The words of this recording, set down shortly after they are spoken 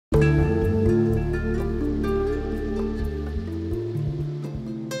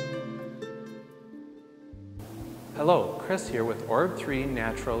Hello, Chris here with Orb-3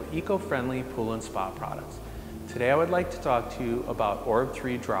 natural, eco-friendly pool and spa products. Today I would like to talk to you about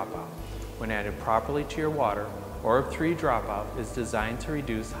Orb-3 Dropout. When added properly to your water, Orb-3 Dropout is designed to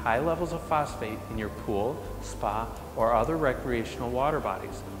reduce high levels of phosphate in your pool, spa, or other recreational water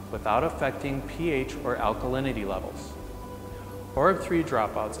bodies without affecting pH or alkalinity levels. Orb-3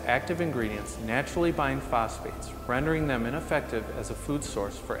 Dropout's active ingredients naturally bind phosphates, rendering them ineffective as a food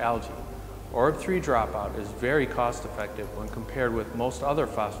source for algae. Orb-3 Dropout is very cost-effective when compared with most other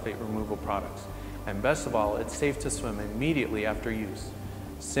phosphate removal products, and best of all, it's safe to swim immediately after use.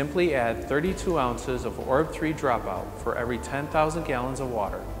 Simply add 32 ounces of Orb-3 Dropout for every 10,000 gallons of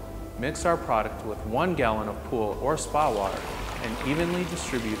water. Mix our product with 1 gallon of pool or spa water and evenly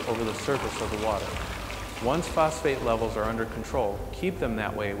distribute over the surface of the water. Once phosphate levels are under control, keep them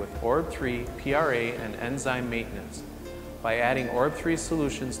that way with Orb-3 PRA and Enzyme Maintenance. By adding Orb-3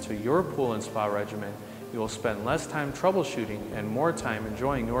 Solutions to your pool and spa regimen, you will spend less time troubleshooting and more time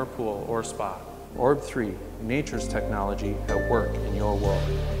enjoying your pool or spa. Orb-3, nature's technology at work in your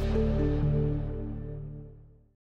world.